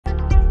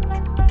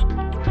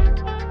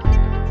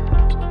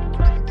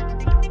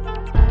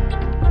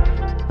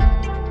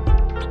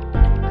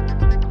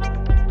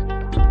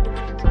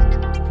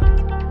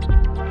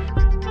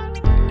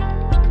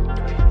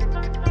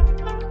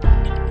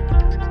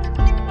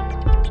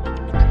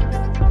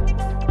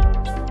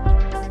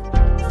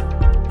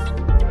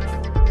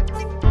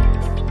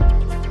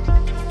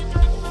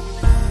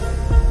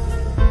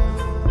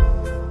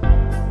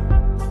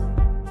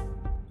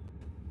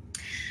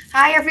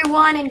Hi,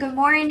 everyone, and good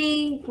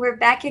morning. We're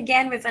back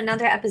again with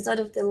another episode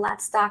of the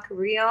Let's Talk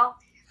Real.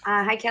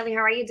 Hi, Kelly. How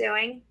are you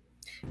doing?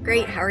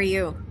 Great. How are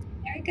you?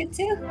 Very good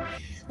too.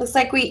 Looks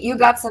like you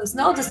got some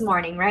snow this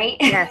morning, right?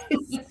 Yes,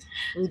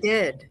 we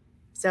did.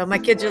 So my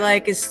kids are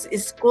like, is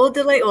school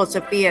delayed? Well,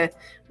 Sophia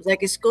was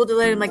like, is school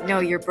delayed? I'm like, no,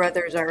 your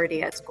brother's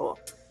already at school.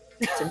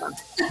 So, no.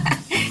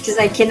 She's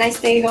like, can I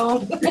stay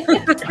home?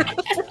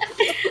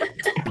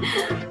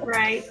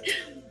 Right.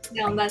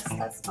 No,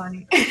 that's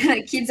funny.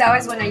 Kids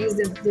always want to use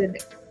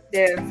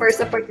the first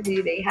opportunity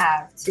they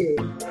have to,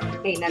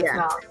 hey,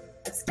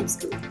 let's skip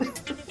school.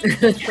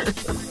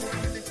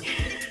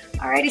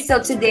 Alrighty,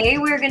 so today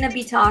we're going to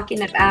be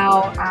talking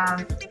about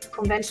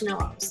conventional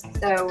loans.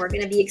 So we're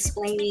going to be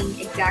explaining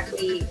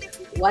exactly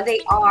what they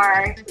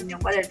are,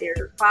 what are their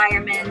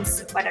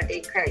requirements, what are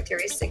the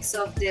characteristics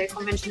of the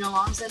conventional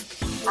loans. And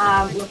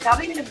we're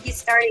probably going to be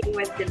starting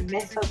with the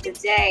myth of the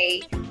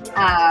day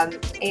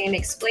and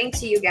explain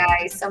to you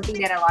guys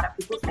something that a lot of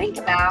people think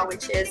about,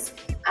 which is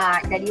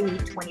that you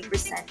need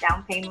 20%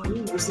 down payment when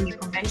you're using a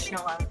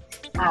conventional loan.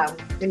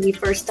 When we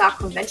first talk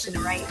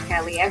conventional, right,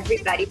 Kelly,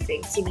 everybody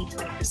thinks you need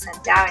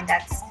 20% down, and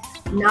that's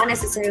not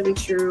necessarily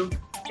true,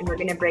 and we're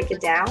going to break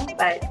it down.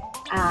 But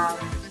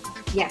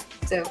yeah,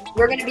 so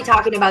we're going to be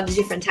talking about the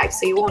different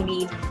types, so you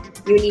need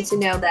to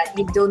know that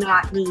you do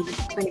not need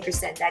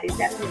 20%. That is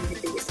definitely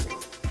the biggest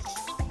myth.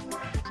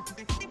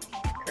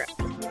 Correct.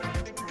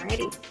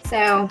 Alrighty,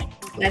 so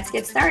let's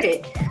get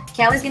started.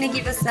 Kelly's going to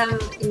give us some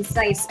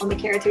insights on the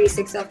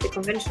characteristics of the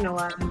conventional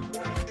loan.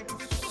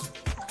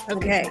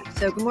 Okay,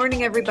 so good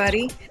morning,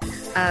 everybody.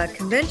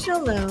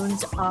 Conventional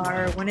loans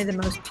are one of the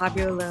most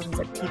popular loans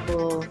that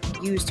people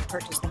use to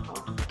purchase a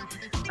home.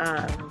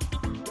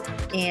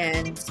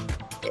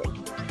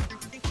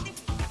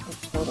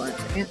 Hold on a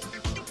second.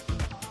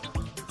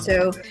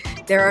 So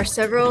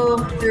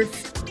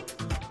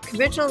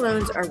conventional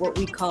loans are what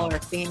we call our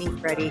Fannie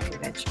Freddie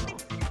conventional.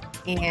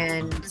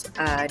 And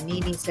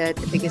Nini said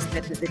the biggest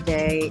myth of the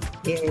day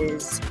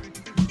is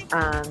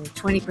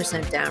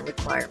 20% down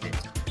requirement.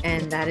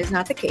 And that is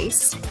not the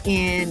case.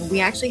 And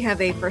we actually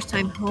have a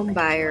first-time home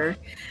buyer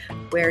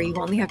where you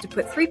only have to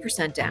put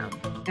 3% down.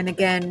 And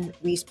again,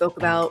 we spoke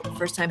about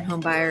first-time home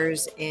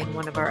buyers in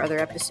one of our other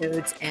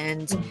episodes.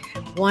 And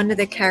one of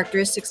the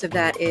characteristics of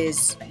that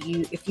is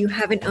if you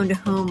haven't owned a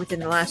home within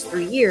the last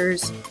 3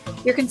 years,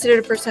 you're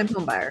considered a first-time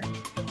home buyer.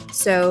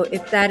 So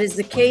if that is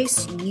the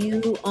case,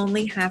 you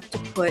only have to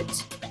put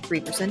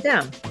 3%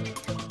 down.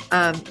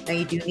 Now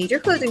you do need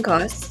your closing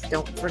costs.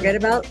 Don't forget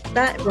about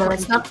that. Well,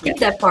 let's not skip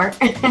that part.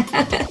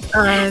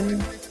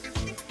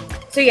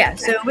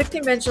 So with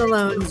conventional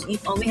loans, you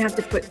only have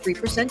to put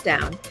 3%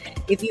 down.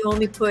 If you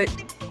don't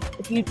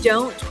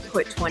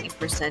put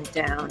 20%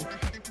 down,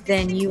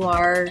 then you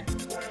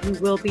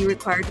will be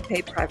required to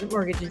pay private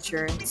mortgage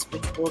insurance,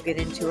 which we'll get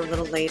into a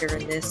little later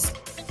in this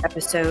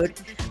episode.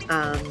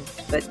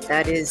 But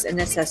that is a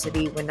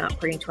necessity when not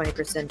putting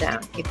 20%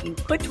 down. If you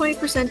put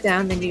 20%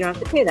 down, then you don't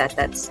have to pay that.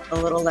 That's a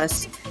little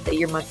less that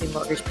your monthly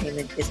mortgage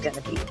payment is going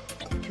to be.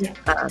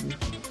 Yeah.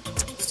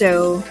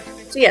 So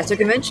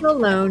conventional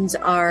loans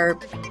are,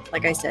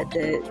 like I said,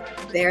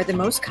 they are the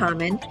most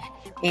common,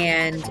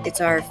 and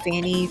it's our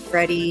Fannie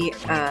Freddie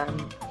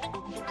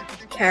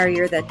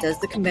carrier that does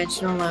the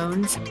conventional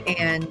loans.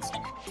 And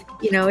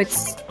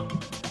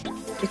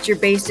it's your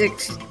basic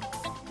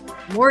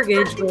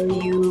mortgage where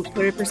you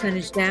put a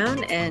percentage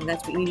down, and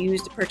that's what you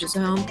use to purchase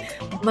a home.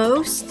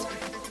 Most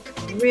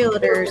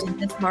realtors in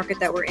this market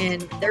that we're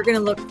in, they're going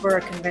to look for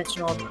a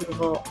conventional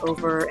approval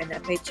over an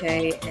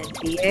FHA and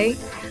VA.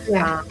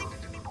 Yeah.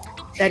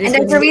 And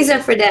there's a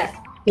reason for that.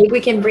 Maybe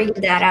we can bring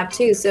that up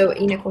too. So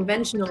in a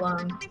conventional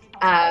loan,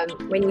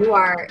 when you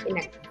are in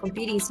a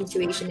competing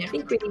situation, I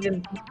think we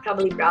even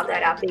probably brought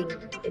that up in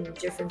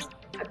different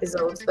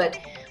episodes, but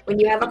when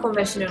you have a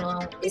conventional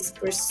loan, it's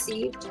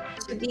perceived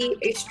to be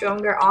a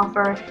stronger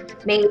offer,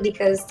 mainly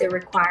because the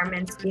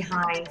requirements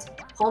behind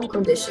home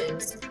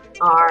conditions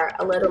are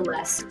a little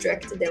less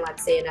strict than,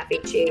 let's say, an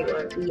FHA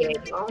or a VA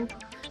loan,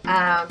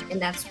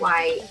 and that's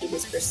why it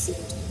is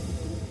perceived to be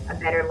a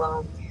better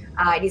loan.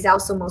 It is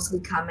also mostly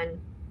common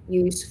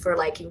used for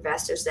like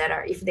investors that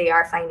are, if they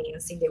are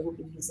financing, they will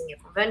be using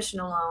a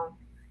conventional loan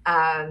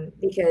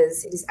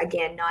because it is,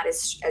 again, not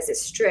as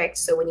strict.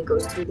 So when it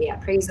goes through the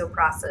appraisal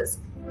process,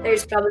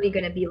 there's probably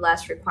going to be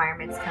less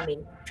requirements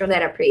coming from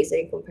that appraiser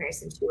in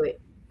comparison to an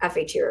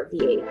FHA or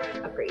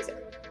VA appraiser.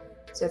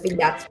 So I think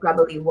that's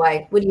probably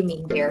what do you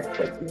mean there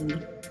with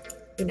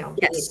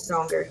the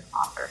stronger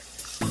offer?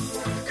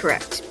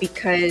 Correct,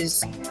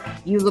 because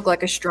you look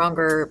like a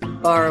stronger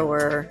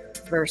borrower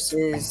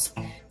versus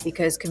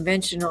because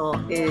conventional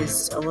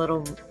is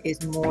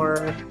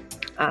more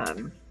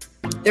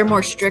they're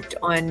more strict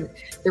on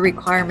the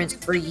requirements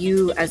for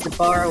you as a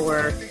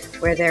borrower,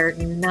 where they're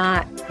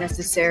not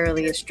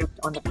necessarily as strict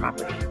on the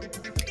property.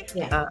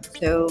 Yeah.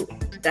 So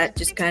that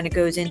just kind of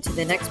goes into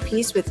the next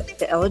piece with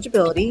the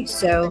eligibility.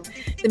 So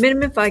the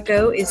minimum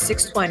FICO is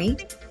 620,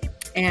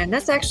 and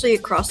that's actually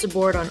across the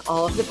board on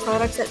all of the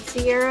products at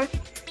Sierra.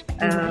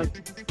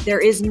 There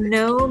is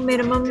no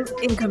minimum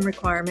income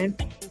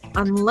requirement.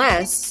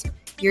 unless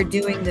you're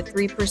doing the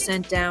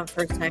 3% down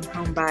first-time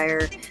home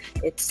buyer.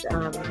 It's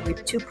we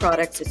have two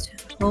products. It's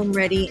Home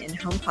Ready and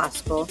Home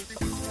Possible,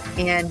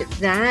 and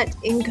that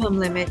income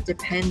limit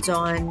depends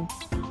on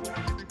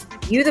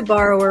you, the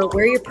borrower,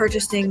 where you're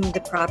purchasing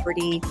the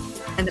property,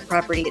 and the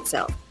property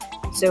itself.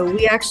 So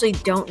we actually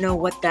don't know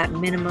what that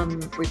minimum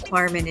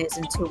requirement is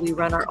until we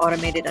run our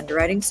automated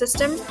underwriting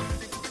system,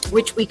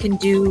 which we can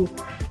do.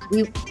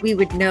 We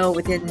would know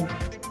within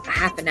a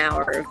half an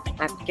hour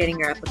of getting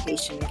your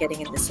application and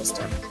getting in the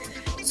system.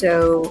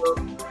 So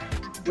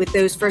with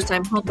those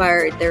first-time home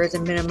buyer, there is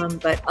a minimum,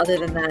 but other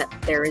than that,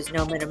 there is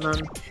no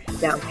minimum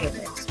down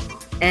payment.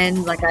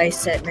 And like I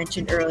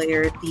mentioned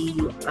earlier,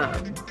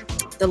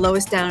 the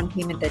lowest down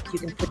payment that you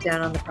can put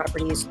down on the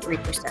property is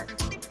 3%.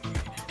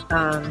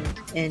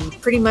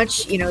 And pretty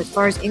much, as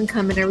far as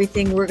income and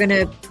everything, we're going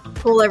to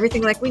pull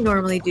everything like we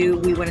normally do.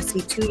 We want to see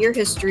 2-year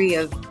history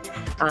of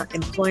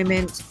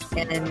employment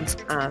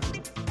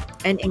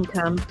and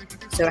income.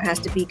 So it has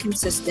to be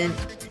consistent,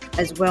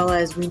 as well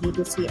as we need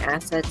to see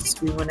assets.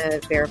 We want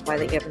to verify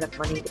that you have enough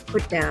money to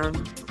put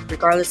down,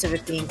 regardless of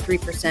it being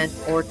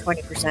 3% or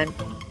 20%.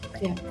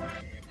 Yeah.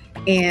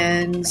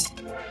 And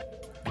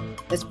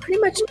that's pretty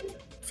much,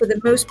 for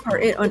the most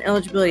part, it on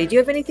eligibility. Do you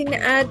have anything to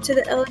add to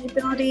the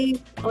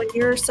eligibility on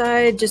your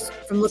side, just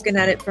from looking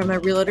at it from a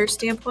realtor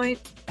standpoint?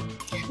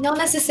 Not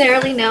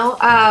necessarily, no.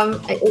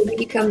 It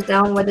really comes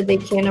down whether they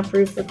can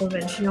approve for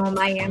conventional on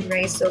my end,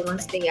 right? So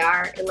once they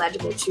are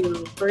eligible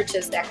to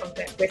purchase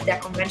with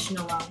that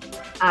conventional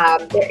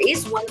loan, there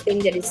is one thing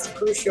that is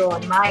crucial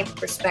in my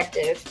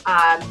perspective,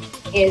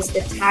 is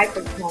the type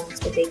of loans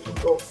that they can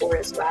go for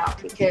as well.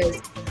 Because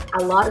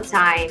a lot of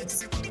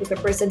times, if a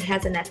person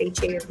has an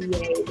FHA or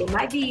VA, they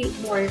might be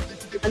more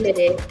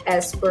limited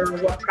as for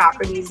what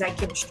properties I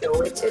can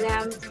show it to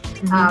them.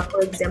 Mm-hmm.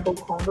 For example,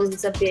 condos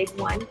is a big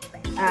one.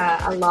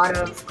 A lot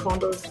of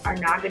condos are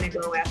not going to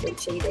go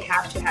FHA. They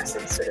have to have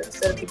some sort of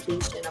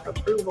certification of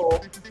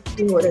approval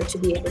in order to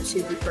be able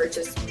to be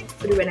purchased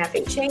through an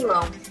FHA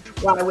loan.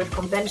 While with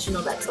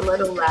conventional, that's a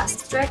little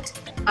less strict.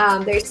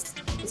 There's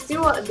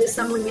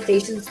some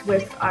limitations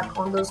with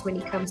condos when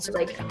it comes to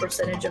like a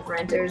percentage of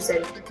renters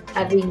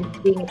and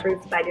being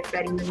approved by the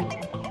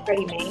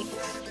Freddie Mae.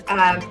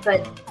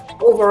 But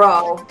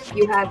overall,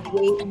 you have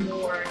way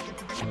more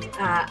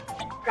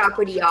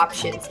property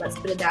options, let's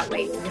put it that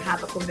way, when you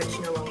have a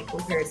conventional loan in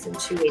comparison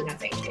to an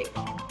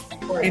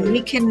FHA loan. And we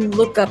can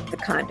look up the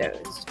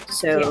condos,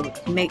 so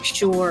make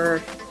sure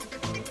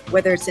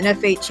whether it's an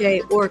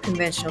FHA or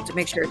conventional, to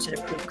make sure it's an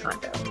approved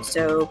condo.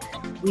 So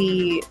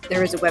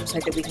there is a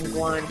website that we can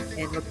go on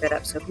and look that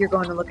up. So if you're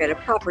going to look at a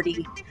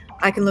property,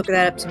 I can look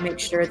that up to make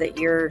sure that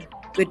you're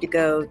good to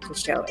go to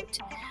show it.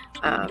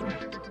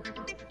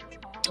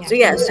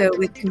 So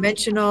with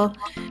conventional,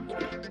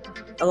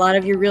 a lot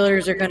of your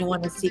realtors are going to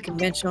want to see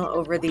conventional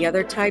over the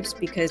other types,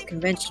 because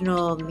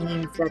conventional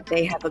means that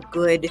they have a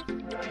good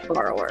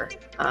borrower.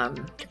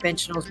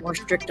 Conventional is more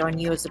strict on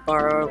you as a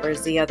borrower,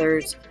 whereas the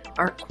others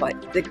aren't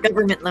quite. The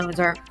government loans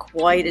aren't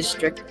quite as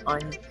strict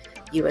on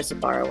you as a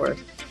borrower.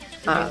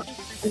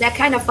 That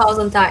kind of falls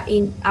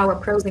in our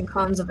pros and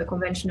cons of a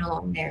conventional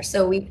loan there.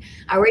 So we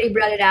already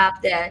brought it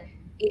up that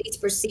it is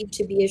perceived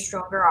to be a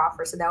stronger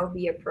offer. So that would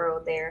be a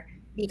pro there,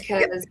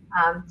 because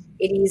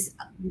it is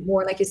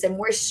more, like you said,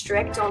 more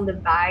strict on the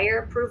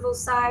buyer approval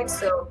side.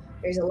 So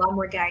there's a lot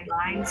more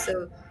guidelines.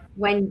 So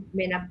when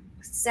a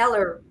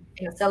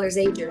seller's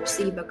agent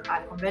receive a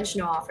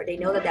conventional offer, they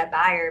know that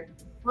buyer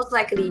most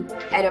likely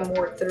had a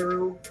more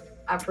thorough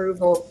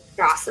approval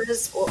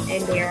process,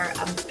 and they're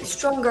a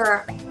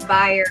stronger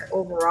buyer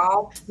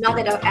overall. Not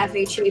that an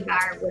FHA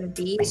buyer wouldn't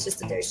be, it's just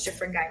that there's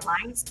different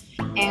guidelines.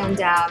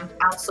 And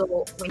also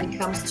when it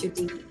comes to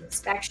the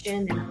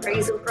inspection and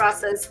appraisal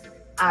process,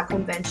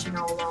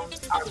 conventional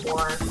loans are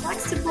more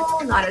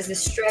flexible, not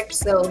as strict.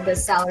 So the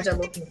sellers are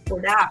looking for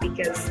that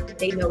because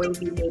they know it would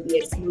be maybe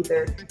a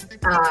smoother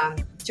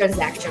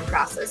transaction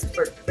process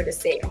for the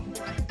sale.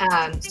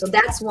 So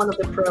that's one of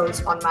the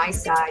pros on my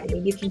side.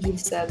 Maybe you can give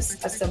us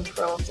some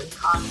pros and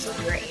cons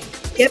on your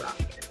end. Yep.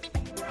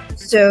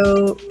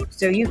 So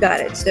you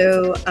got it.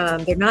 So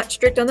they're not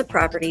strict on the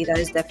property. That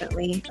is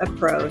definitely a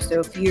pro.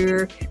 So if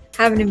you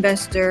have an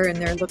investor and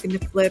they're looking to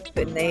flip,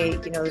 and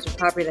there's a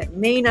property that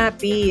may not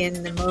be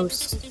in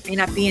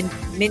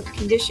mint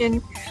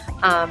condition,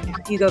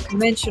 if you go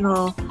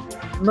conventional,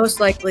 most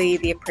likely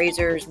the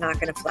appraiser is not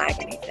going to flag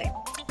anything.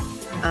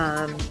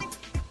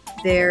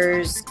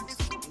 There's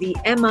the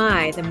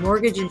MI, the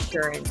mortgage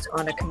insurance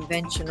on a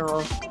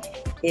conventional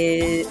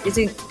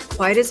isn't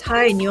quite as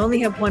high, and you only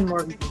have one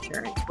mortgage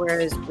insurance,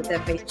 whereas with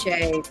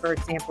FHA, for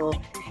example,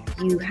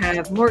 you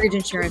have mortgage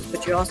insurance,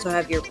 but you also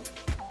have your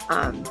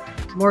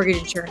mortgage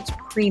insurance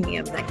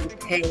premium that you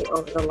pay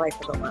over the life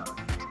of the loan.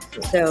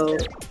 So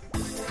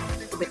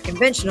with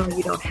conventional,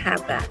 you don't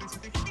have that.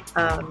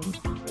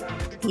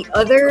 The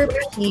other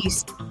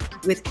piece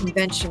with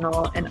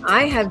conventional, and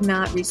I have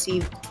not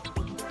received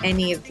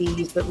any of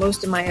these, but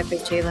most of my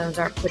FHA loans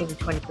aren't putting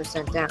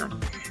 20% down.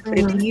 But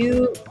if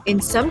you, in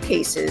some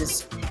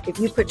cases, if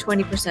you put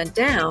 20%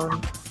 down,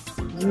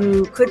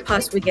 you could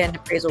possibly get an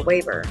appraisal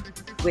waiver,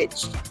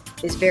 which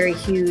is very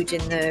huge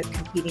in the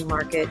competing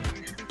market.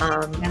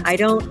 I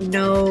don't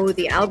know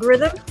the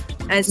algorithm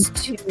as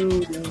to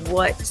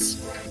what.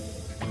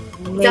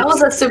 That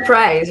was a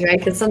surprise, right?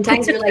 Because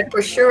sometimes you're like,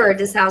 for sure,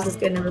 this house is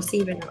going to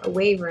receive a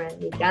waiver,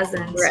 and it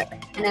doesn't. Correct.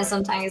 And then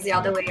sometimes the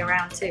other way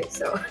around too.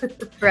 So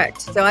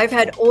correct. So I've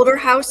had older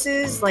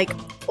houses, like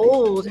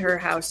older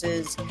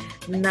houses,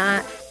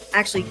 not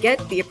actually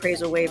get the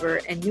appraisal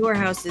waiver, and newer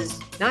houses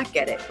not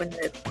get it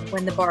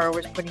when the borrower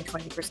was putting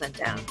 20%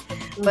 down.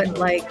 But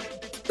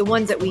like the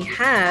ones that we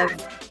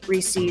have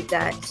received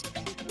that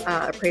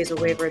appraisal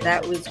waiver,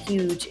 that was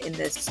huge in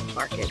this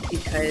market,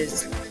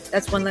 because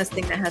that's one less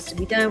thing that has to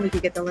be done. We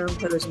could get the loan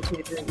closed in 2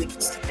 to 3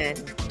 weeks,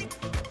 and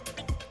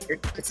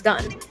it's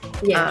done.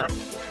 Yeah.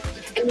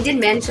 And we did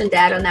mention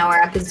that on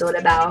our episode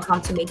about how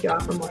to make your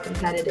offer more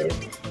competitive,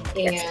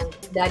 and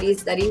that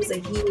is a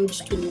huge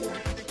tool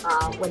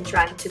when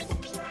trying to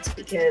compete,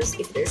 because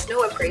if there's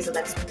no appraisal,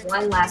 that's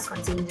one last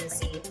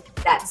contingency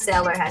that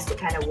seller has to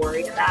kind of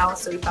worry about.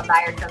 So if a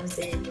buyer comes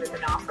in with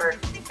an offer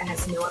that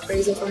has no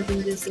appraisal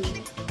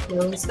contingency,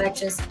 no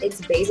inspections,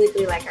 it's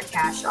basically like a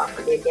cash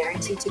offer. They're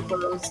guaranteed to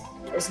close.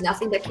 There's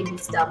nothing that can be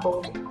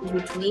stumbled in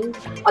between,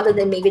 other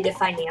than maybe the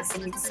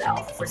financing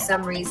itself. For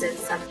some reason,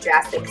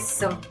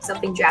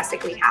 something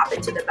drastically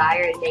happened to the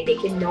buyer, and they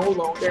can no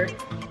longer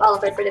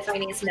qualify for the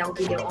financing. That would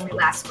be the only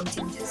last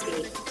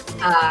contingency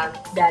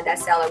that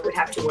seller would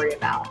have to worry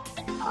about.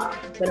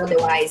 But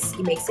otherwise,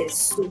 it makes it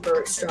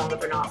super strong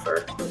of an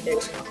offer when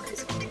there's no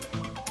appraisal.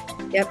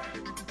 Yep.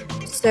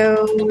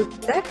 So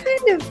that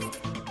kind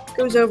of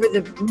goes over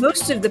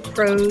most of the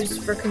pros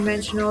for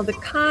conventional. The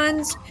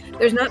cons,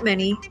 there's not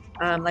many.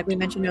 Like we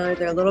mentioned earlier,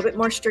 they're a little bit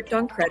more strict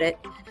on credit.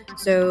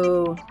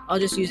 So I'll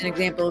just use an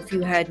example. If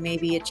you had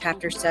maybe a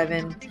Chapter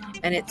 7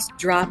 and it's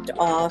dropped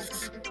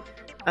off,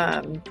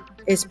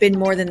 it's been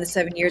more than the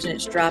 7 years and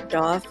it's dropped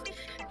off,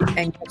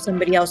 and you have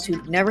somebody else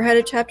who never had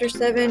a Chapter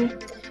 7,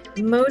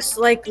 most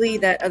likely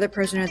that other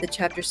person who had the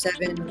Chapter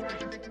 7,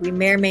 we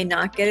may or may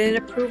not get an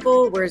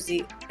approval,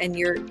 and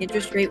your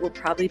interest rate will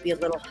probably be a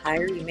little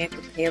higher. You may have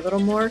to pay a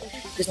little more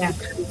just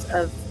because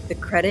of the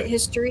credit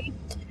history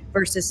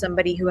versus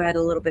somebody who had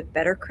a little bit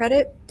better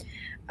credit.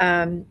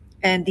 And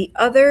the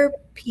other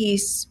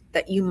piece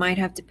that you might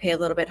have to pay a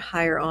little bit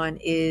higher on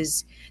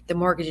is the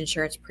mortgage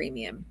insurance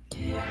premium.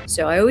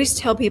 So I always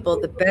tell people,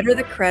 the better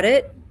the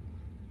credit,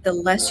 the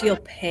less you'll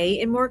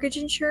pay in mortgage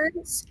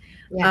insurance.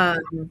 Yeah.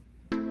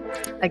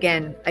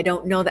 Again, I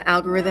don't know the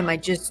algorithm. I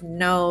just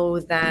know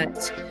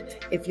that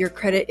if your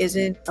credit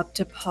isn't up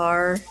to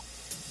par,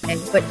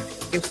 but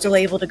you're still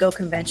able to go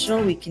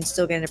conventional, we can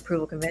still get an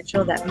approval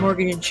conventional. That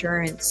mortgage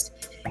insurance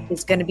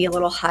is going to be a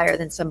little higher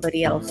than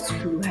somebody else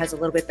who has a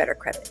little bit better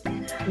credit.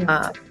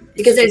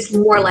 Because there's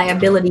more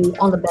liability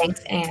on the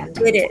bank's end.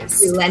 It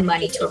is. To lend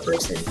money to a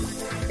person.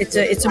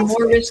 It's a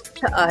more risk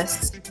to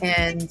us,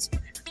 and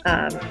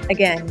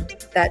again,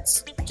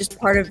 that's just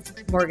part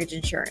of mortgage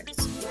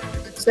insurance.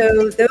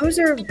 So those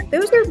are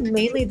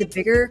mainly the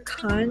bigger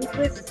cons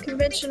with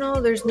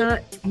conventional. There's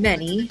not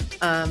many.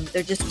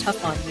 They're just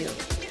tough on you.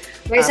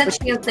 There's a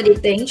chance that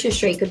the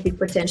interest rate could be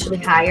potentially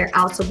higher,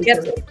 also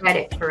because of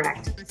credit,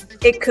 correct?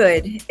 It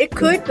could,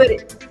 but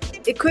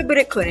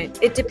it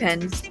couldn't. It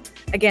depends.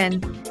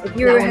 Again, if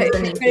your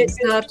credit's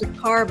not up to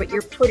par, but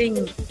you're putting,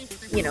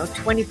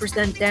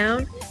 20%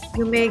 down,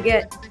 you may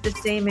get the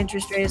same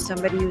interest rate as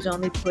somebody who's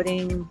only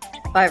putting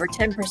 5 or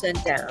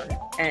 10% down,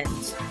 and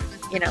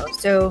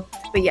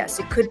but yes,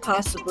 it could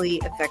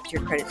possibly affect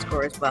your credit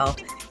score as well,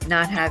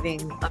 not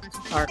having up to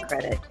par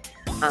credit.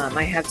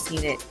 I have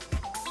seen it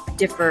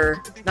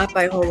differ, not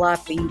by a whole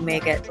lot, but you may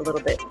get a little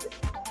bit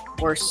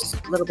worse,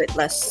 a little bit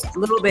less, a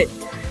little bit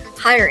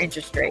higher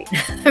interest rate.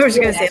 I was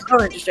going to say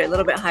lower interest rate, a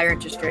little bit higher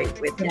interest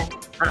rate with.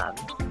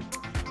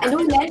 And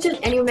you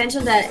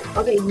mentioned that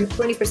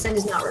 20%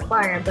 is not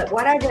required, but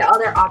what are the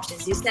other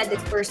options? You said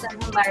that first-time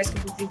home buyers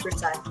can be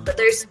 3%, but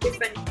there's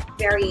different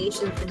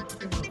variations in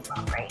between as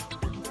well, right?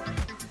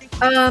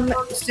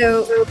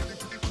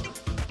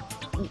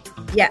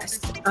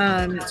 Yes.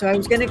 So I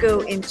was going to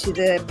go into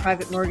the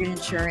private mortgage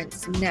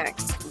insurance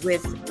next,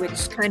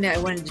 which kind of I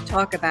wanted to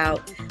talk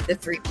about the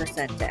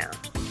 3% down.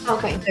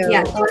 Okay.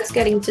 So let's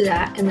get into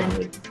that, and then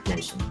we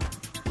mention.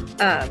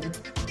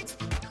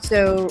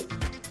 So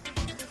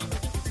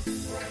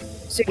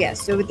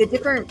with the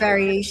different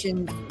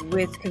variations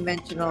with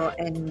conventional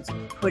and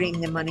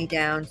putting the money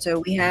down. So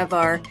we have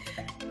our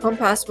Home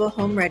Possible,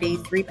 Home Ready,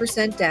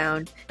 3%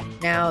 down.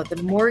 Now the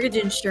mortgage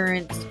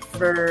insurance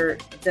for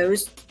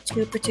those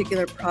two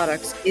particular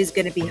products is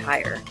going to be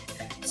higher.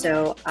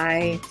 So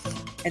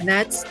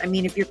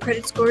if your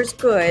credit score is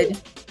good,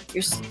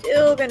 you're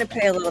still going to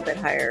pay a little bit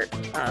higher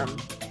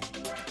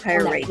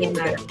rate in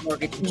the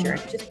mortgage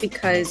insurance, just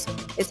because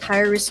it's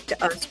higher risk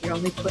to us. You're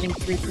only putting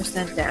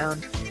 3%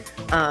 down.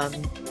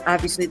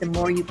 Obviously, the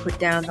more you put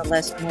down, the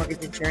less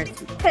mortgage insurance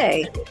you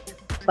pay,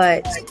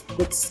 but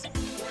it's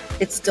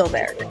still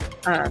there.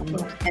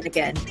 And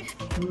again,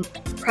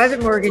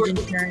 private mortgage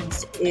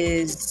insurance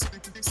is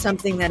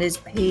something that is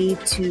paid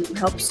to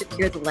help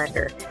secure the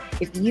lender.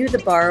 if you, the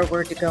borrower,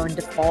 were to go in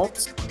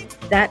default,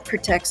 that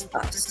protects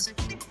us.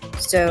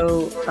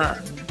 So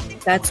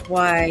that's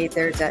why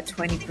there's that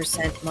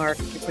 20% mark.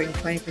 If you're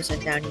putting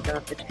 20% down, you don't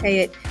have to pay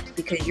it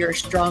because you're a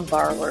strong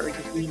borrower.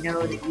 We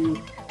know that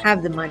you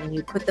have the money,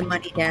 you put the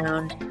money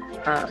down,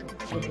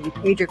 you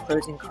paid your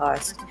closing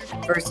costs,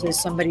 versus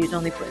somebody who's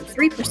only putting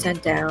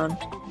 3% down.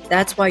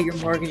 That's why your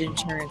mortgage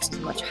insurance is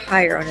much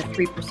higher on a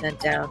 3%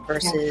 down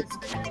versus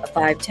a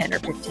 5, 10, or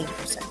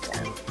 15%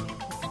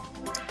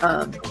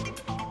 down.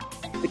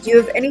 But do you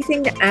have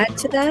anything to add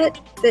to that?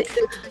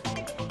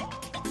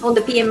 On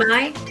the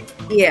PMI?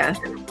 Yeah.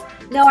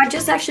 No, I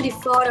just actually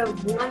thought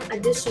of one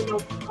additional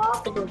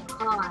possible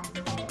con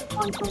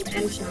on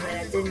conventional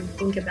that I didn't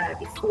think about it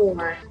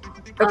before.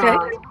 Okay.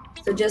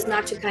 So just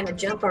not to kind of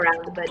jump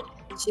around, but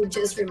to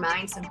just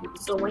remind some people.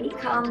 So when it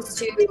comes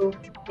to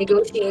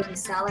negotiating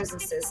seller's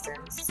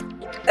assistance,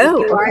 if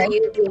you are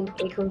using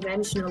a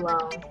conventional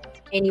loan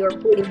and you're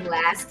putting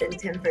less than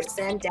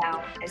 10%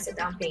 down as a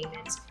down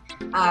payment,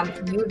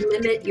 you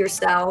limit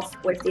yourself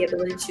with the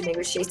ability to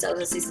negotiate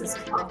seller's assistance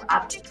of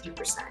up to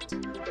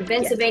 3%. In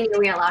Pennsylvania,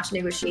 we are allowed to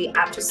negotiate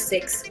up to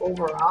 6%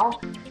 overall,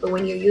 but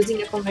when you're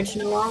using a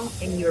conventional loan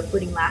and you're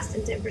putting less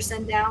than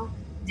 10% down,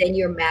 then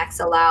your max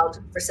allowed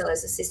for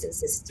seller's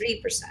assistance is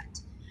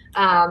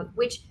 3%,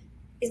 which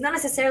is not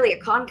necessarily a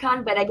con,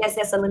 but I guess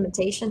that's a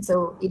limitation.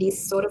 So it is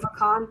sort of a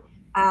con.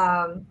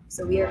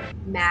 So we are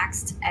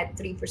maxed at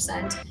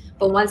 3%,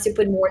 but once you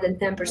put more than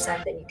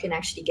 10%, then you can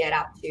actually get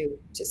up to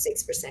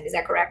 6%. Is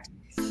that correct?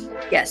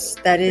 Yes,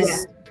 that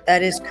is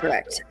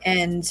correct.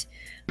 And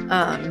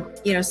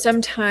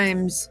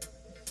sometimes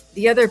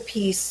the other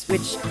piece,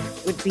 which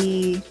would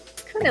be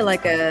kind of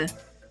like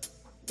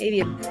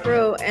maybe a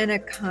pro and a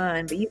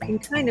con, but you can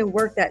kind of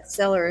work that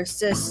seller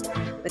assist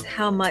with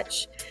how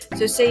much.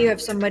 So say you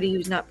have somebody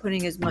who's not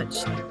putting as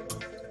much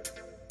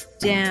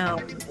down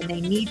and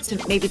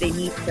maybe they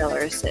need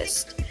seller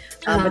assist,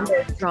 but they're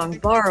a strong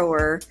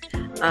borrower.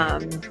 Now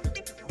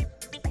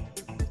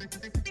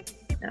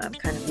I'm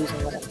kind of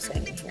losing what I'm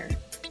saying here.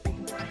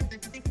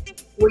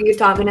 Were you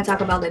going to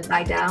talk about the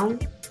buy down,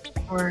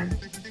 or?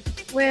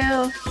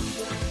 Well,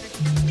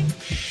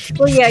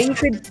 yeah, you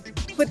could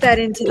put that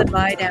into the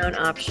buy down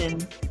option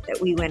that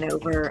we went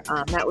over.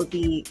 That would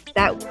be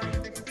that.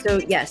 So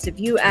yes, if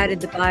you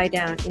added the buy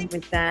down in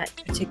with that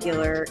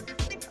particular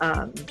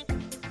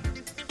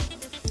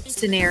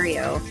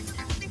scenario,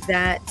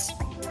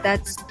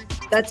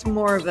 that's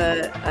more of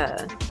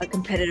a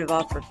competitive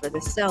offer for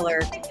the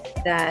seller.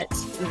 That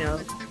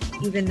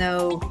even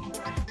though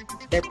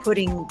they're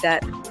putting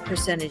that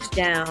percentage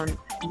down,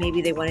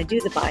 maybe they want to do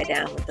the buy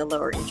down with the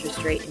lower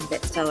interest rate and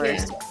get seller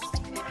assist.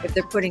 If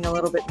they're putting a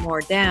little bit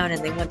more down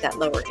and they want that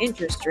lower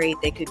interest rate,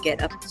 they could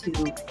get up to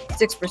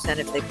 6%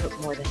 if they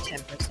put more than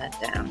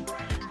 10% down.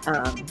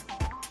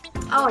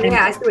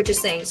 I see what you're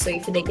saying. So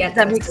if they get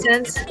that makes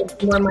sense,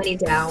 more money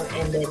down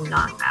and then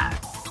not have.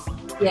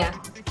 Yeah,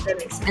 that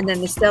makes sense. And then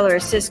the seller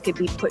assist could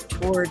be put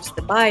towards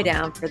the buy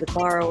down for the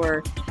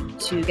borrower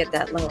to get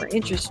that lower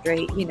interest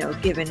rate,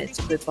 given it's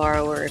a good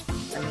borrower.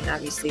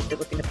 Obviously, if they're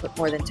looking to put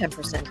more than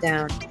 10%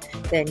 down,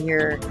 then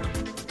you're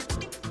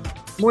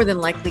more than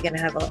likely going to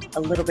have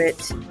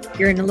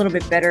you're in a little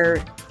bit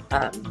better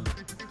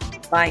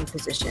buying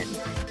position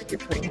if you're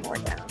putting more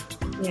down.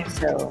 Yeah.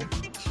 So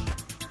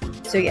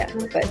yeah,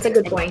 but that's a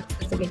good point.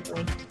 That's a good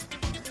point.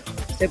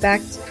 So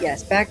back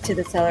to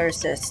the seller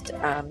assist.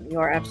 You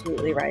are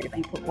absolutely right. If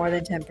you put more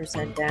than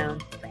 10% down,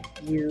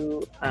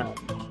 you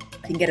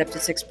can get up to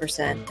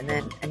 6%, and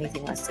then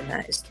anything less than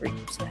that is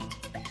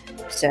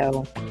 3%.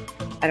 So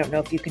I don't know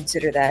if you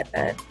consider that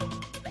a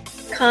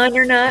con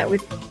or not.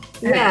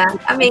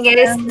 It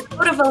is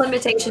sort of a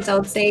limitation. So I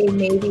would say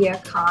maybe a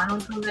con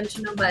on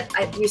conventional, but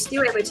you're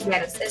still able to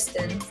get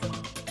assistance.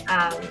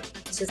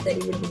 It's just that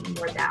it would be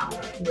more down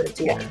in order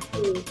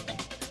to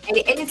and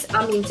it's,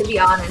 to be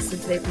honest,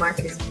 the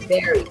market is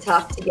very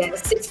tough to get a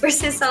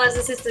 6% seller's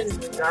assistance.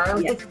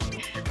 But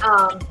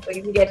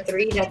if you get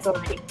 3%, that's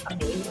already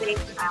amazing.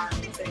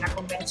 So in a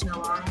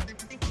conventional loan,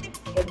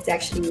 it's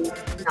actually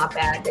not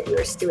bad that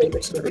you're still able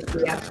to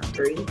negotiate up to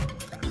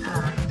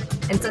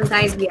 3%. And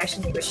sometimes we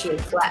actually negotiate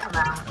flat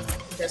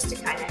amounts just to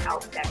kind of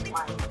help that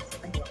client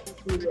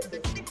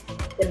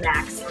with the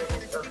max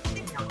limit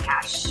of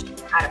cash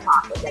out of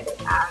pocket that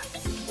they have.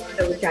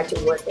 So we try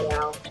to work it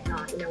out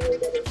in a way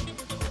that is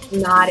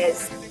not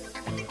as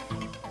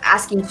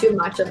asking too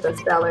much of the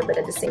seller, but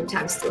at the same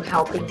time still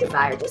helping the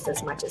buyer just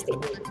as much as they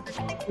need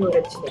in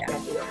order to make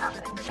that deal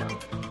happen.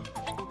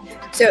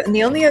 So, and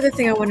the only other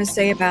thing I want to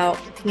say about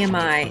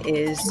PMI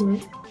is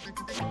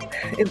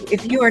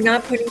if you are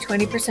not putting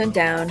 20%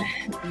 down,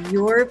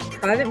 your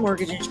private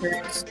mortgage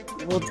insurance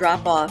will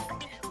drop off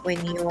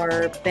when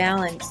your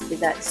balance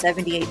is at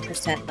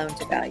 78% loan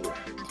to value.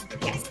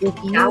 Yes, if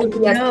you know,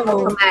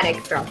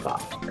 automatic drop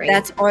off, right?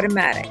 That's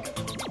automatic.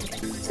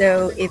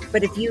 So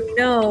if you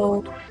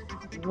know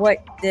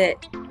what the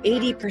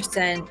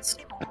 80%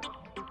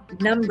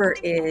 number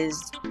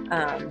is,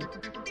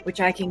 which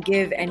I can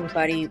give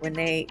anybody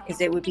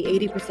because it would be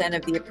 80%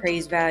 of the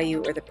appraised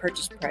value or the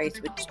purchase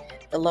price, which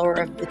the lower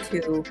of the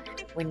two,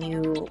 when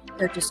you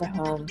purchase a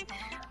home,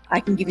 I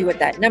can give you what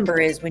that number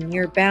is. When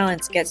your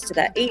balance gets to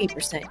that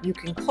 80%, you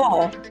can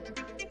call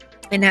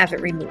and have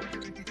it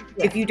removed.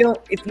 Yeah. If you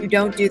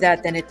don't do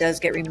that, then it does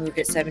get removed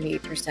at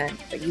 78%,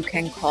 but you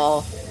can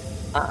call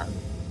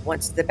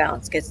once the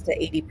balance gets to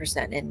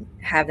 80% and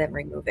have them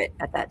remove it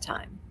at that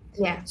time.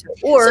 Yeah.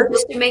 Or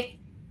just to make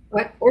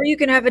what? Or you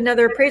can have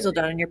another appraisal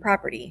done on your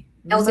property.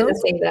 I was going to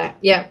say that.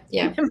 Yeah.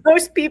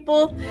 Most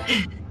people,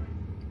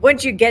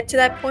 once you get to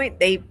that point,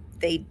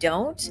 they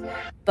don't.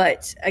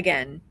 But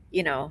again,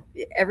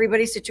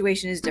 everybody's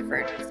situation is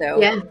different.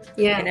 So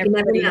yeah. And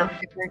everybody has a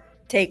different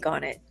take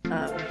on it.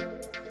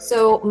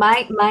 So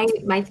my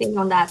thing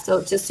on that.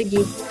 So just to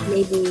give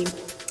maybe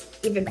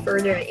even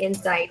further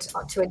insight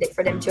onto it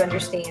for them to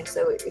understand.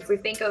 So if we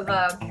think of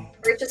a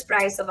purchase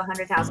price of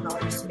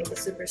 $100,000 to make it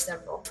super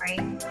simple,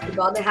 right? You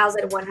bought the house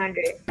at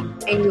 100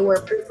 and you were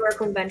approved for a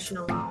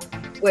conventional loan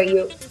where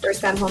you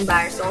first-time home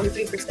buyer, so only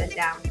 3%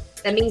 down.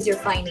 That means your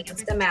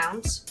financed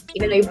amount,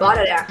 even though you bought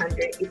it at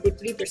 100, you put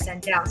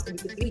 3% down, so you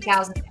put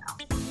 $3,000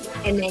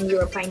 down, and then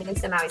your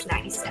financed amount is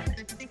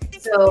 97.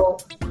 So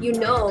you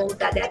know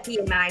that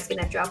PMI is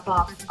going to drop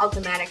off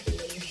automatically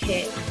when you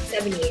hit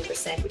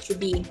 78%, which would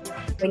be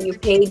when you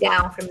pay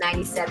down from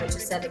 97 to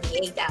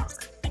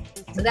 78,000.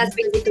 So that's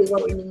basically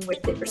what we mean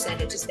with the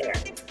percentages there.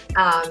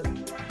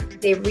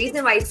 The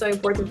reason why it's so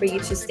important for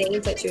you to stay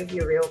in touch with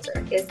your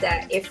realtor is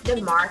that if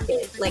the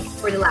market, like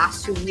for the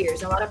last 2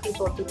 years, a lot of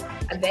people took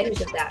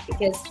advantage of that,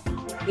 because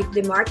if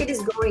the market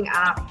is going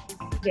up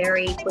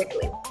very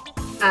quickly,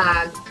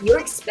 your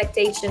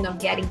expectation of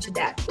getting to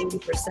that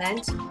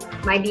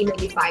 80% might be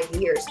maybe 5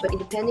 years, but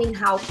depending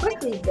how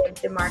quickly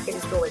the market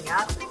is going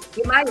up,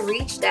 you might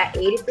reach that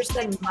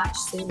 80% much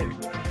sooner.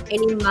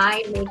 And it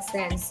might make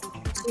sense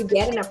to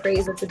get an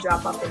appraisal to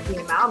drop off the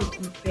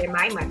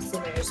PMI much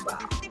sooner as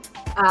well.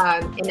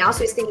 And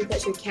also staying in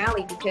touch with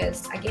Cali,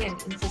 because again,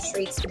 interest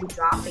rates could be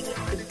dropping. It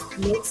could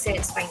make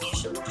sense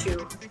financially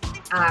to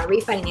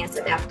refinance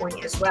at that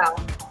point as well.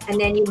 And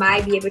then you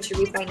might be able to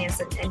refinance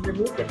and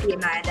remove the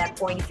PMI at that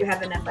point if you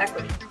have enough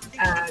equity.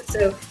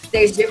 So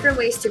there's different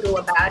ways to go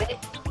about it,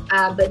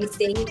 but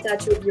staying in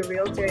touch with your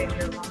realtor and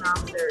your loan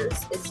officers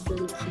is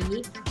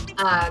really key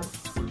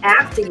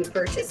after you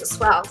purchase as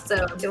well.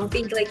 So don't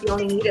think like you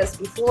only need us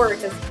before,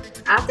 because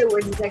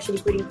afterwards it's actually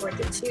pretty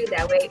important too.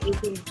 That way we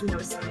can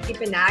keep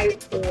an eye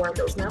for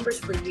those numbers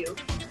for you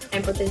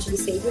and potentially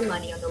save you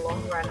money on the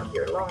long run of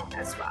your loan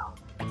as well.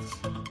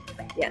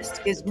 Yes,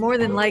 because more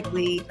than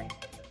likely,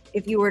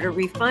 if you were to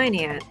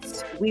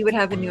refinance, we would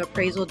have a new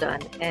appraisal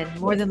done, and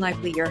more than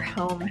likely your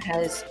home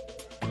has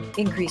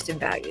increased in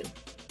value.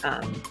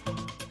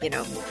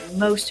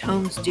 Most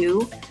homes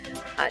do.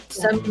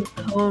 Some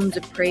homes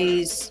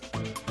appraise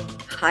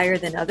higher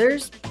than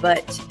others,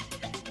 but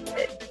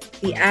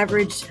the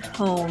average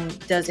home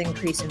does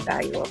increase in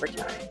value over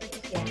time.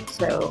 Yeah.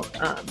 So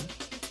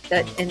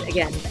and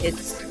again, it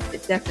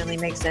definitely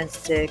makes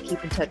sense to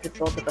keep in touch with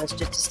both of us,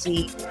 just to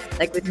see,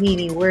 like with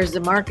Nini, where's the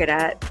market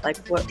at, like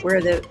where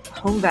are the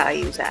home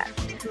values at,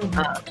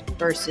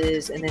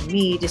 versus, and then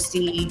me to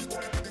see,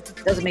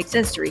 does it make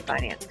sense to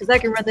refinance? Because I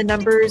can run the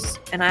numbers,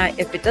 and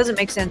if it doesn't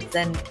make sense,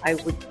 then I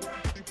would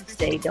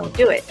say don't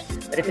do it.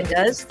 But if it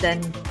does,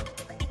 then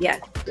yeah,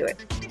 do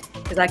it.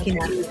 Because I can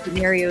do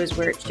scenarios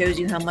where it shows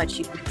you how much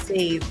you could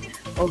save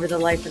over the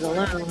life of the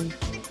loan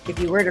if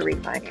you were to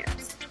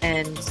refinance.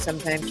 And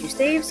sometimes you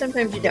save,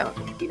 sometimes you don't.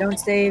 If you don't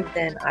save,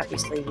 then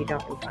obviously you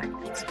don't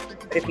refinance.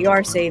 But if you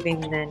are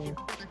saving, then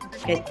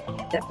it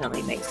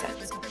definitely makes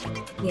sense.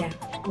 Yeah.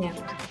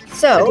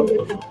 So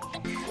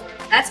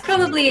that's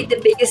probably the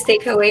biggest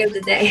takeaway of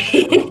the day.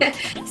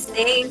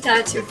 Stay in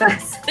touch with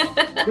us.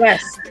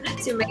 Yes.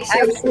 To make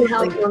sure we can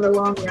help you on the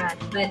long run.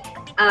 But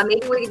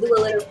maybe we can do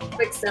a little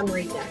quick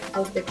summary then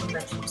of the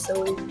conventional.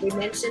 So we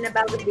mentioned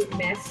about the big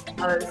myth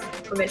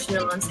of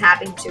conventional loans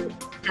having to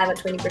have a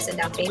 20%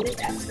 down payment.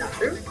 That's not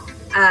true.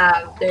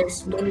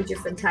 There's many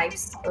different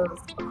types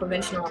of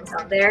conventional loans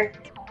out there.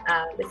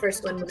 The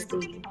first one was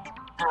the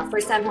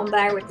first-time home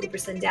buyer with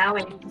 3% down.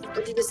 And what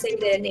did you just say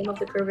the name of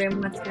the program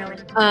was, Kelly?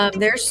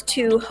 There's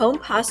two, Home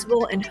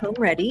Possible and Home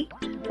Ready.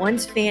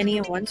 One's Fannie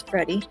and one's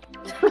Freddie.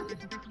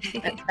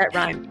 that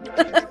rhymed.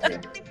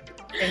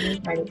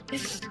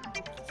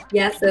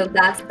 Yeah, so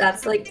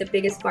that's like the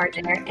biggest part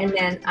there. And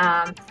then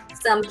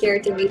some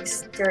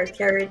characteristics.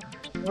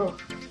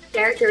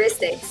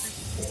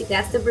 See,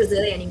 that's the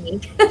Brazilian in me.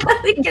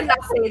 We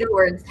cannot say the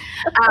words.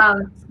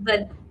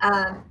 But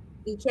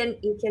it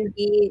can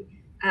be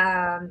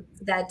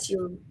that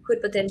you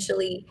could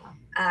potentially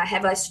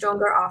have a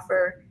stronger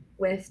offer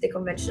with the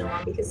conventional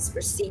loan because it's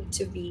perceived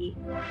to be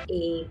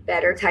a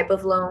better type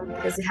of loan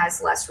because it has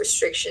less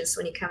restrictions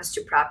when it comes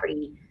to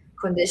property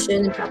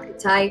condition and property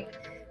type.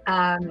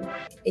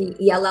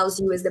 It allows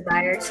you as the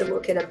buyer to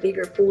look at a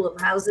bigger pool of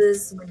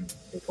houses when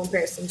in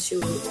comparison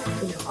to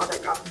other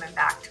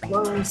government-backed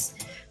loans.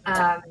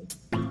 And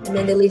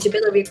then the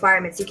eligibility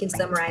requirements, you can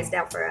summarize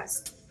that for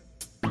us.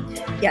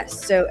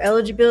 Yes, so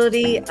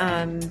eligibility,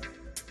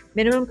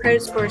 minimum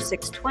credit score is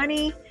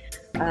 620.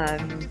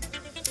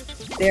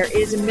 There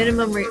is a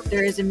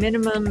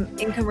minimum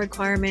income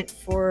requirement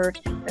for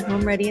the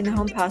Home Ready and the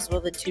Home Possible,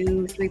 the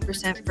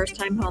 2-3%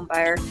 first-time home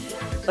buyer.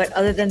 But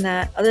other than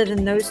that, other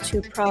than those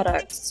two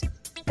products,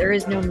 there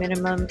is no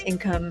minimum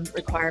income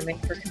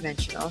requirement for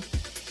conventional.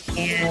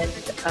 And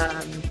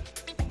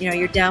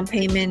your down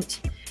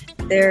payment,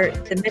 the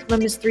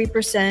minimum is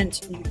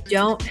 3%. You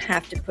don't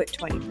have to put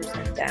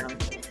 20% down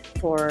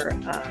for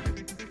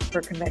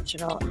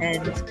conventional,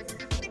 and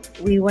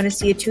we want to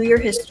see a 2-year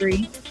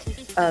history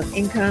of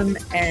income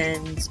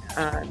and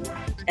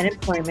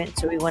employment.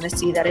 So we want to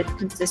see that it's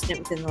consistent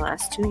within the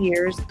last 2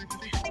 years,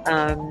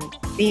 and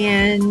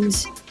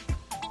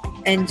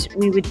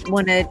we would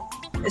want to,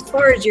 as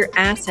far as your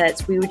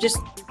assets, we would just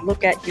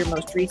look at your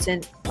most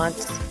recent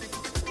months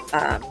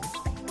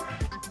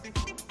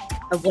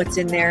of what's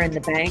in there in the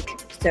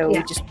bank. So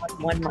we just want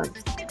 1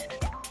 month.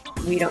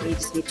 We don't need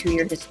to see a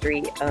 2-year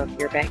history of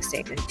your bank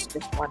statements.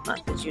 Just 1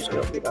 month is usually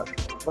what we look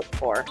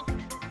for.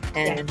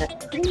 And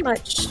that's pretty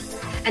much.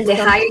 And the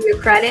higher your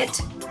credit,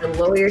 the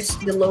lower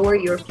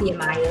your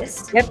PMI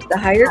is. Yep, the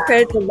higher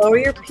credit, the lower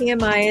your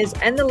PMI is,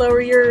 and the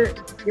lower your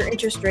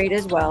interest rate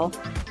as well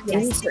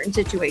in certain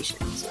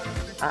situations.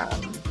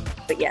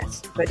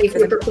 But if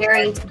you're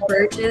preparing to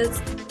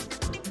purchase,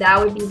 that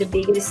would be the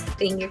biggest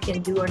thing you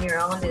can do on your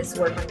own is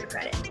work on your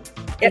credit,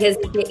 because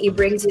it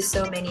brings you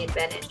so many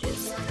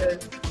advantages. So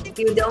if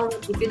you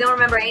don't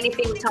remember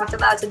anything we talked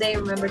about today,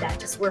 remember that.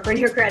 Just work on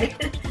your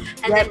credit,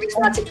 and then reach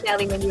out to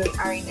Kelly when you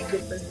are in a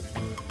good position.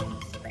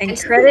 And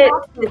credit,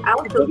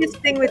 the biggest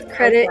thing with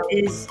credit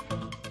is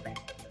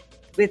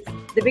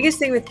the biggest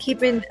thing with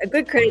keeping a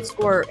good credit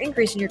score,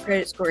 increasing your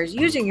credit score, is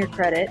using your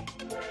credit,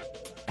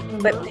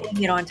 but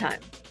paying it on time.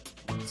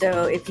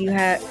 So if you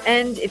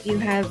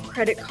have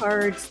credit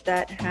cards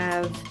that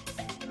have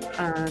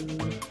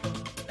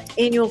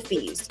annual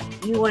fees,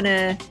 you want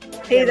to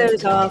pay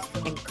those off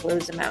and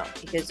close them out,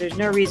 because there's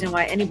no reason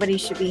why anybody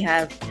should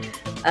have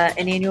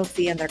an annual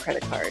fee on their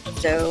credit card.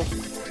 So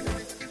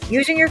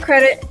using your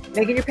credit,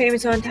 making your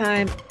payments on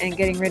time, and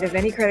getting rid of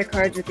any credit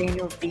cards with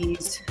annual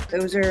fees,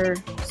 those are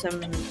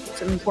some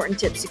important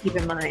tips to keep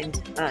in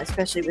mind,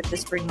 especially with the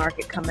spring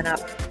market coming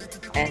up,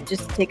 and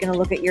just taking a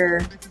look at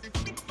your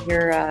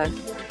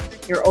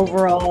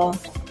overall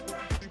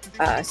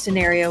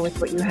scenario with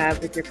what you have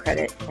with your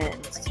credit,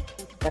 and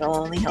that'll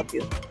only help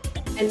you.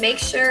 And make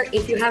sure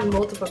if you have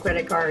multiple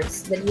credit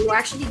cards that you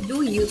actually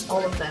do use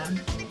all of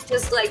them.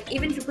 Just like,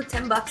 even if you put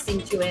 $10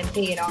 into it and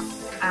pay it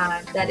off,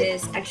 that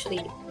is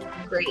actually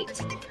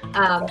great.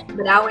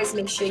 But always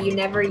make sure you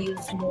never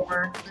use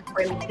more,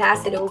 or you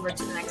pass it over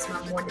to the next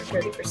month more than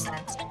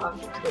 30%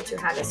 of what you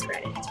have as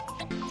credit.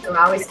 So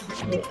I always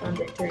keep it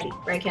under 30,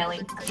 right,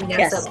 Kelly? I think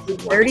that's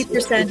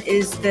 30%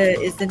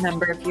 is the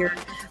number. If you're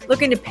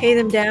looking to pay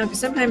them down, because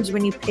sometimes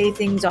when you pay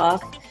things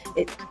off,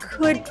 it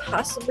could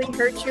possibly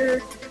hurt your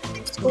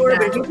score.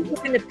 But if you're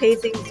looking to pay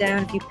things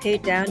down, if you pay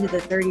it down to the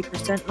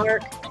 30%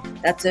 mark,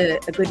 that's a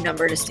good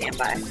number to stand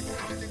by.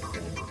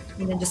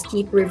 And then just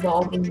keep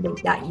revolving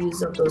that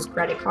use of those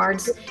credit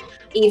cards.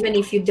 Even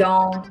if you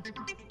don't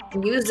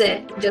use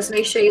it, just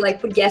make sure you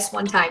put yes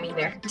one time in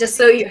there, just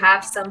so you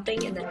have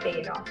something, and then pay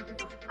it off.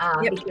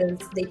 Because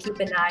they keep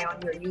an eye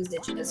on your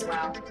usage as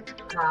well.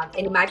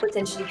 And it might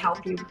potentially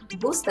help you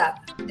boost up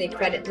the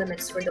credit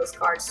limits for those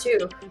cards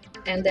too.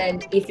 And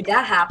then if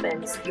that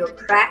happens, your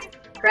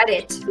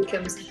credit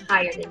becomes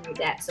higher than your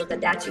debt. So the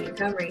debt to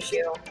income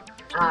ratio,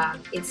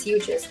 it's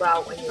huge as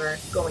well when you're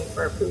going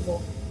for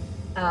approval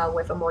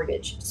with a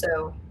mortgage.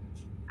 So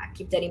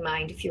keep that in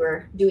mind. If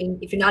you're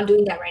not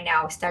doing that right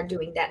now, start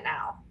doing that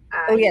now.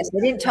 We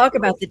didn't talk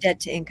about the debt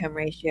to income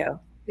ratio.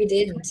 We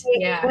didn't.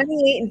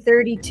 28 and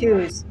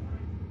 32s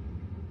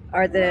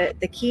are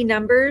the key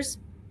numbers,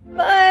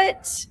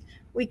 but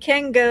we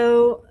can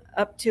go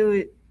up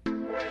to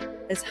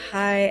as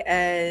high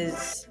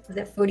as, is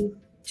that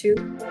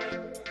 42?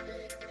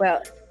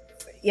 Well,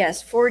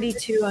 yes,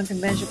 42 on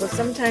conventional, but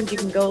sometimes you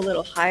can go a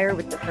little higher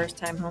with the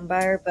first-time home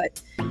buyer,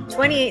 but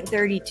 28 and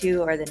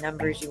 32 are the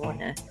numbers you want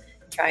to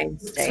try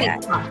and stay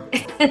at.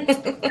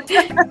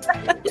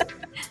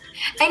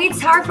 And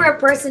it's hard for a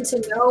person to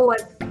know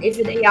if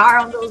they are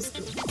on those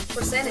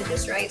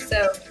percentages, right?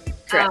 So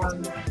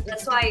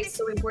that's why it's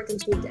so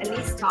important to at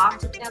least talk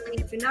to Kelly.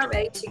 If you're not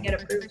ready to get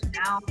approved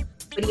now,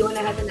 but you want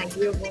to have an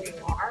idea of where you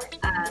are,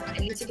 at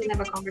least you can have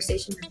a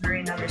conversation with her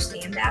and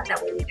understand that.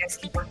 That way you guys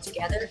can work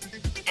together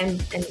and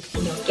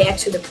get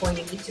to the point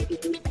you need to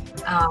be.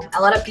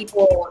 A lot of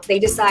people, they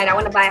decide, I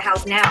want to buy a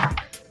house now,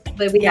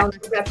 but without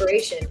no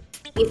preparation.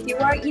 If you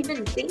are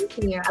even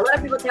thinking, a lot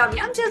of people tell me,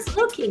 I'm just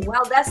looking.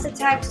 Well, that's the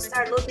time to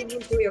start looking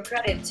into your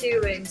credit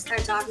too, and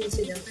start talking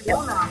to the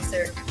loan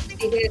officer,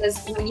 because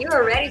when you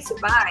are ready to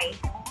buy,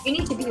 you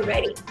need to be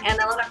ready. And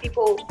a lot of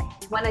people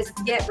want to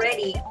get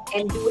ready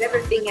and do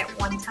everything at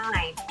one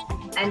time,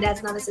 and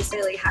that's not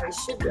necessarily how it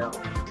should go.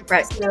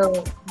 Right.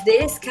 So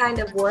this kind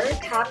of work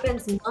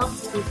happens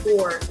months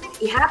before.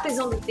 It happens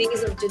on the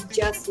phase of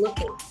just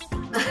looking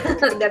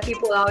that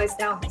people always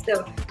tell me.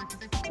 So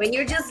when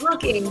you're just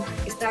looking,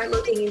 you start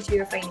looking into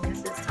your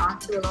finances, talk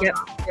to a loan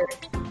officer,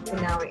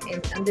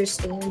 and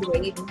understand what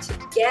you need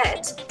to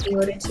get in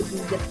order to be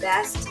the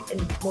best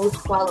and most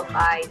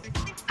qualified.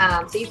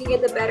 So you can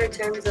get the better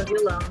terms of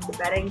your loan, the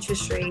better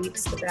interest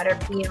rates, the better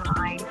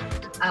PMI.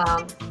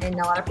 And a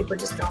lot of people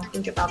just don't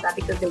think about that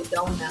because they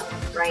don't know,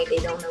 right? They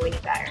don't know any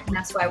better. And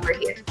that's why we're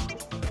here.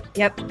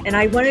 Yep. And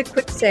I want to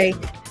quick say,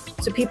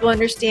 so people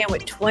understand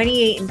what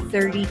 28 and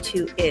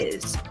 32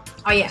 is.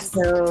 Oh, yes.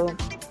 So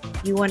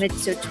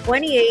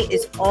 28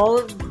 is all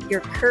of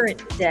your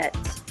current debt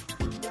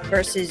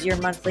versus your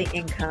monthly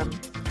income.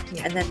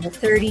 Yeah. And then the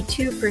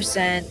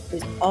 32%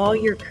 is all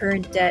your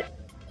current debt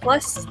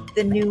plus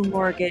the new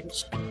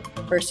mortgage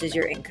versus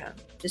your income.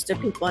 Just so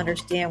people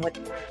understand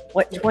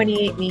what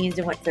 28 means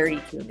and what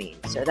 32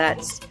 means. So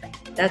that's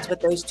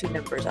what those two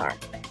numbers are.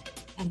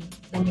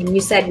 And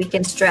you said we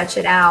can stretch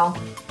it out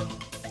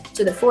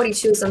to the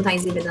 42,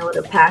 sometimes even a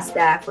little past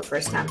that for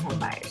first-time home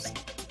buyers.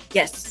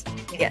 Yes,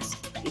 yes,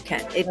 you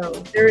can.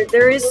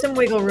 There is some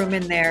wiggle room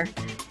in there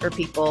for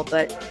people,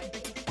 but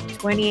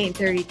 28 and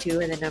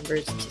 32 are the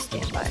numbers to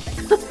stand by.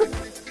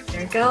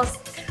 There it goes.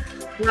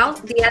 Well,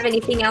 do you have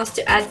anything else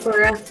to add for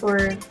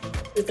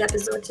this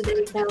episode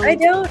today, Kelly? I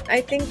don't.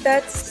 I think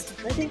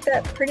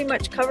that pretty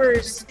much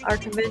covers our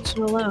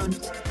conventional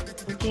loans.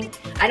 Okay.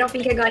 I don't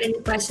think I got any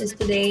questions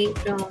today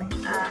from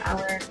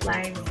our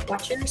live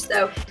watchers.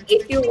 So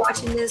if you're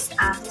watching this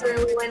after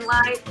we went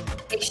live,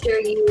 make sure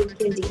you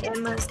can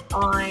DM us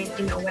on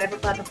whatever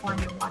platform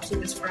you're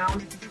watching this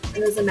from.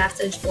 Send us a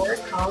message or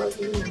call us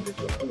in the number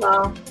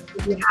below.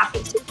 We'd be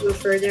happy to go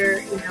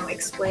further,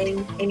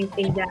 explain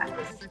anything that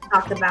was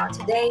talked about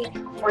today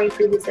or in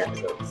previous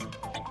episodes.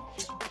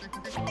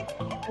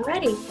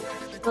 Alrighty.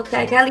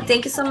 Okay, Kelly,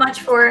 thank you so much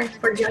for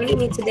joining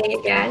me today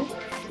again.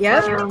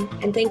 Yep.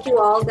 And thank you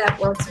all that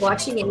was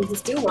watching and is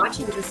still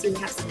watching because we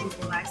have some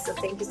people live. So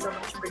thank you so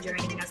much for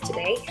joining us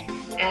today.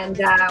 And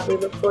we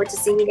look forward to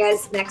seeing you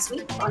guys next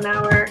week on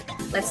our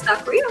Let's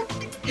Talk Real.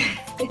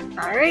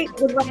 All right.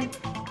 Goodbye.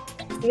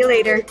 See you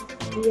later.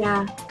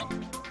 Yeah.